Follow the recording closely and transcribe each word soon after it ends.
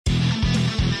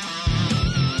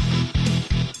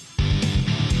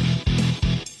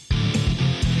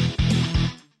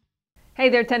Hey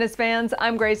there, tennis fans.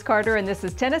 I'm Grace Carter, and this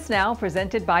is Tennis Now,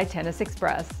 presented by Tennis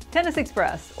Express. Tennis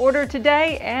Express, order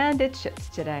today, and it ships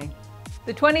today.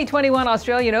 The 2021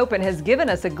 Australian Open has given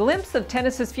us a glimpse of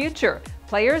tennis's future.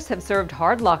 Players have served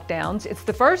hard lockdowns. It's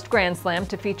the first Grand Slam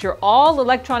to feature all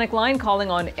electronic line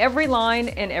calling on every line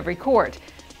and every court.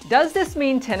 Does this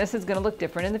mean tennis is going to look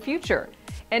different in the future?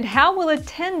 And how will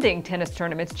attending tennis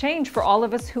tournaments change for all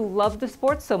of us who love the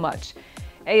sport so much?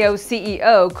 AO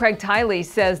CEO Craig Tiley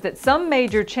says that some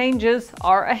major changes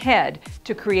are ahead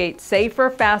to create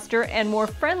safer, faster, and more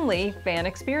friendly fan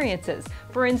experiences.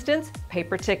 For instance,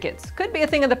 paper tickets could be a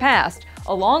thing of the past,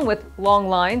 along with long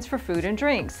lines for food and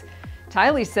drinks.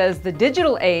 Tiley says the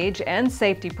digital age and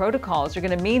safety protocols are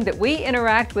going to mean that we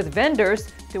interact with vendors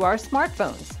through our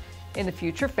smartphones. In the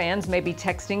future, fans may be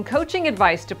texting coaching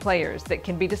advice to players that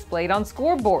can be displayed on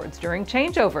scoreboards during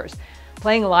changeovers,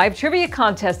 playing live trivia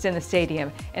contests in the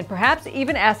stadium, and perhaps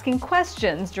even asking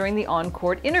questions during the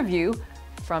on-court interview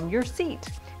from your seat.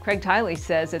 Craig Tiley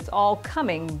says it's all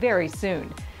coming very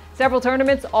soon. Several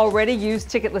tournaments already use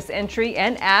ticketless entry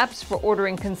and apps for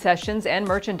ordering concessions and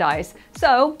merchandise,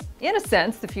 so in a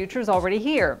sense, the future is already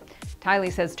here.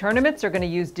 Tiley says tournaments are going to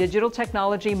use digital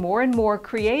technology more and more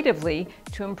creatively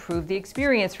to improve the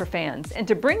experience for fans and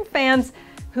to bring fans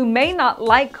who may not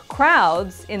like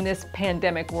crowds in this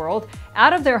pandemic world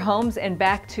out of their homes and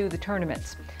back to the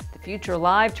tournaments. The future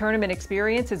live tournament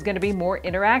experience is going to be more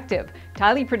interactive.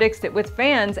 Tiley predicts that with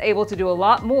fans able to do a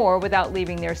lot more without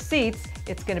leaving their seats,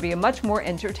 it's going to be a much more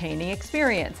entertaining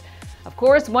experience. Of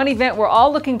course, one event we're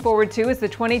all looking forward to is the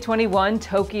 2021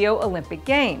 Tokyo Olympic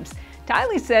Games.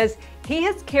 Tiley says he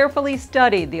has carefully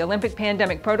studied the Olympic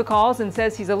pandemic protocols and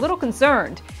says he's a little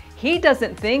concerned. He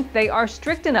doesn't think they are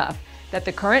strict enough, that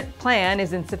the current plan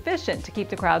is insufficient to keep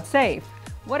the crowd safe.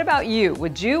 What about you?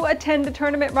 Would you attend the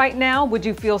tournament right now? Would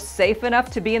you feel safe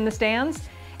enough to be in the stands?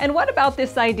 And what about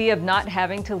this idea of not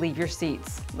having to leave your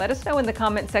seats? Let us know in the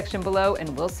comment section below,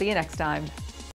 and we'll see you next time.